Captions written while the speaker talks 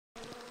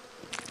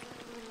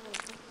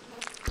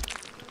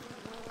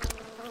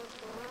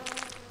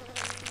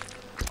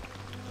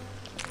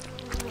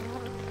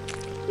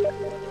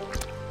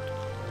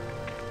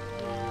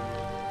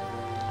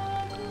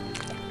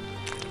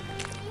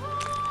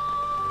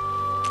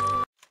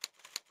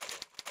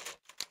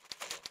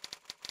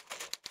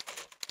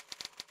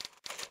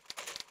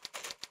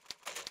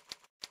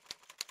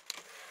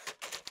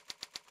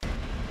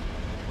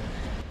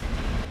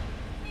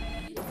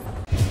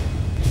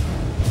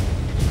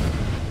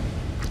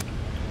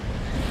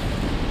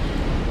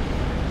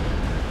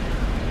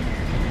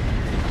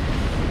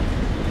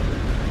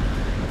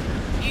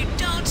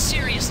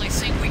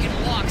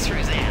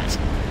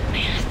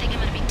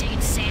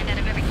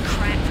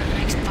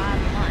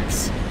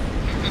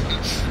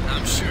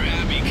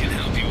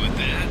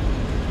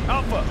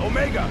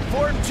Omega,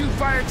 form 2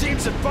 fire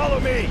teams and follow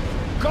me.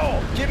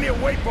 Cole, give me a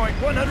waypoint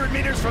 100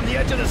 meters from the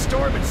edge of the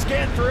storm and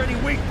scan for any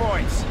weak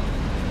points.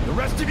 The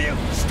rest of you,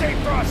 stay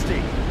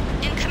frosty.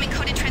 Incoming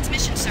coded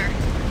transmission, sir.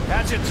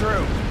 Patch it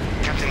through.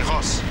 Captain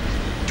Ross,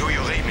 do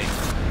you read me?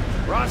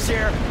 Ross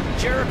here.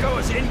 Jericho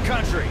is in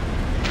country.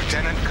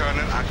 Lieutenant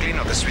Colonel Acklin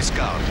of the Swiss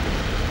Guard.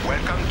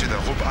 Welcome to the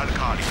Rub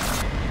al-Khali.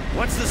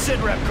 What's the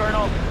SID-rep,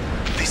 Colonel?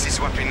 This is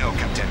what we know,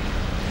 Captain.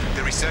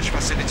 The research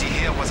facility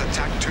here was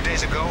attacked 2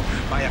 days ago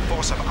by a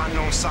force of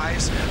unknown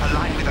size,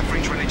 aligned with a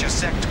fringe religious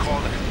sect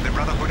called the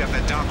Brotherhood of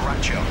the Dark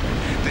Rapture.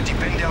 The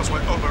defenders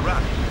were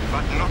overrun,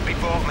 but not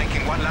before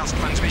making one last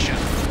transmission.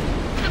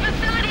 The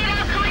facility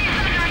at Al-Khali is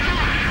under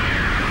attack.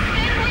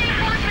 Send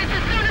reinforcements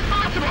as soon as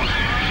possible.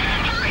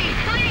 Hurry,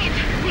 please!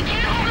 We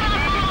can't hold it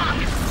off for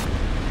long!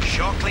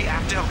 Shortly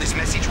after this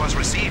message was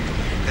received,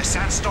 the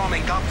sandstorm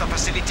engulfed the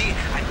facility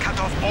and cut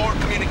off all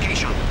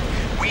communication.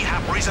 We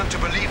have reason to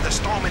believe the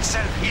storm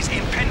itself is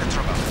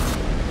impenetrable.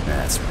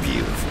 That's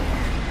beautiful.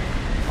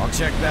 I'll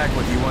check back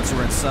with you once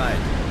we're inside.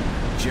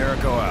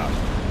 Jericho out.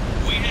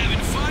 We having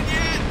fun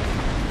yet?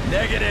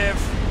 Negative.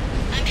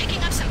 I'm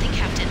picking up something,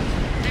 Captain.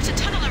 There's a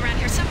tunnel around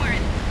here somewhere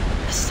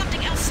and...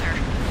 something else, sir.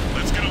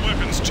 Let's get a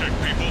weapons check,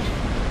 people.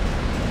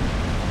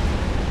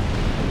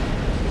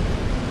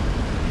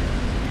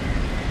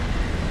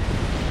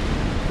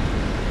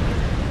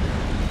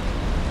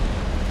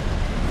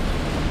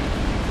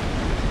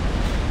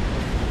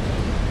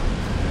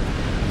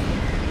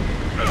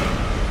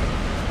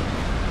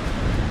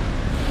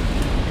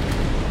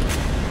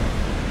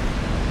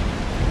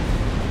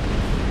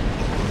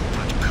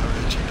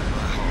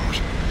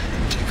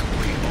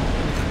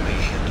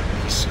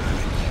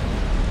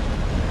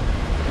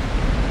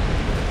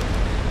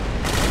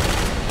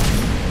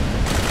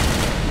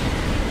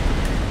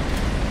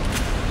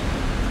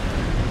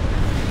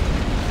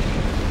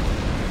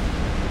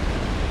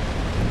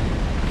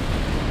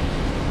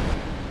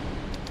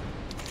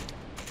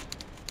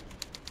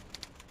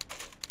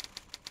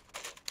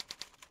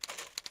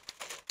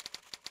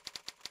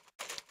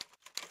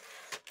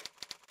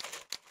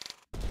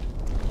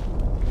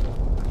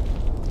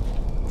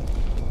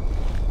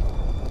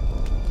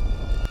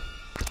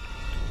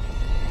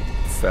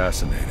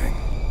 Fascinating.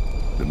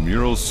 The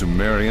mural's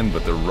Sumerian,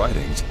 but the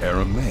writing's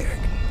Aramaic.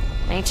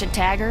 Ancient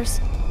taggers?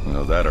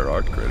 Well, that are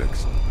art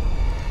critics.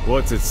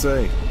 What's it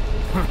say?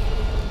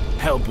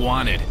 Help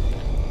wanted.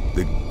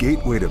 The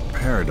gateway to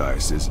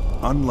paradise is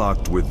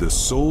unlocked with the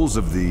souls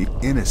of the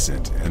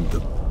innocent and the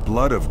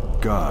blood of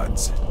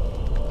gods.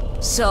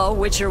 So,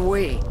 which are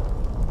we?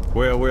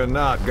 Well, we're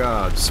not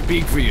gods.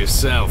 Speak for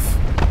yourself.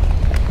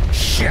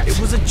 Shit! It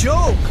was a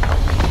joke!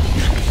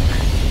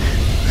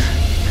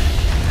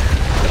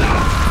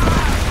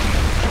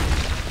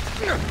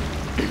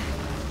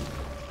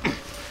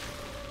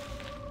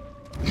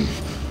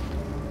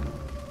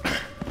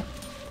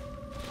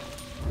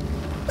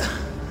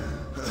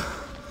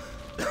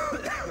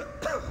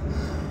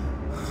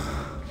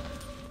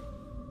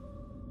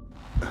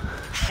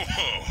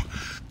 Whoa.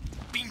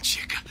 Bean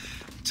chick.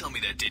 Tell me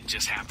that didn't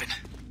just happen.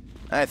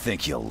 I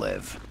think you'll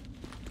live.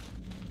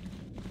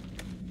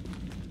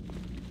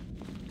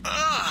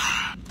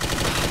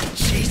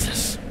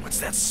 Jesus, what's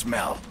that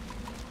smell?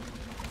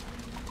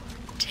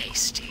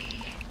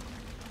 Tasty.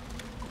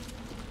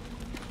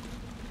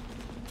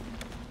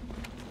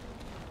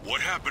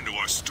 What happened to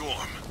our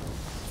storm?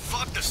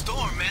 Fuck the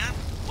storm, man.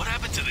 What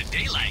happened to the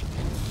daylight?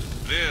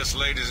 This,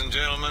 ladies and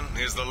gentlemen,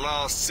 is the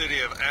lost city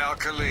of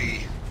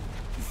Al-Khali.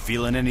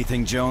 Feeling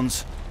anything,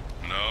 Jones?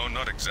 No,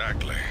 not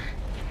exactly.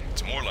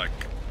 It's more like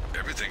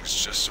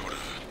everything's just sort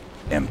of...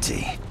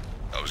 Empty.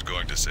 I was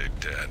going to say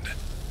dead.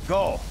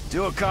 Cole,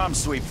 do a comm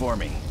sweep for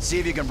me. See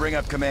if you can bring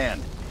up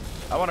command.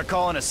 I want to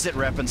call in a sit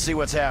rep and see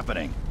what's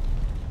happening.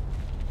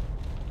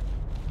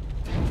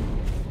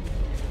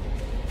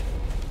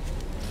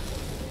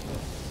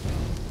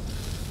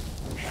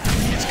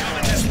 It's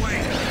coming this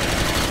way.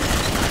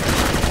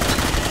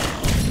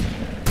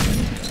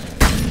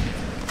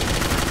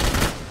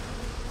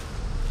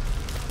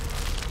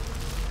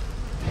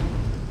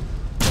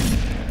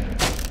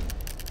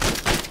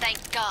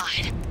 Thank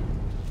God.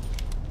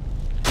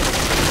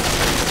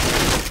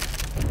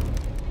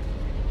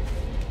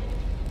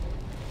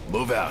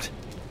 Move out.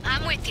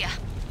 I'm with you.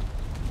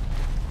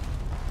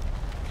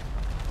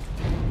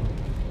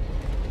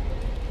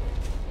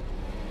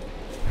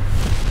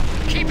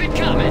 Keep it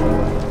coming.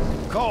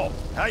 Cole,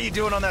 how you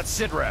doing on that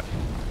sit rep?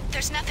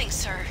 There's nothing,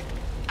 sir.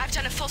 I've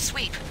done a full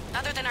sweep.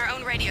 Other than our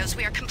own radios,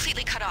 we are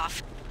completely cut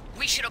off.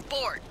 We should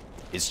abort.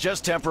 It's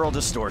just temporal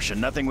distortion,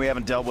 nothing we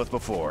haven't dealt with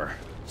before.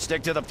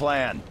 Stick to the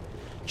plan.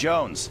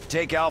 Jones,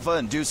 take Alpha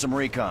and do some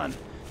recon.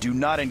 Do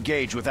not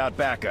engage without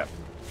backup.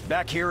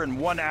 Back here in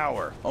 1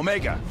 hour.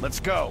 Omega, let's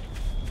go.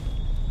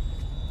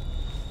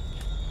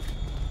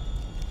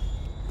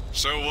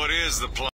 So what is the plan?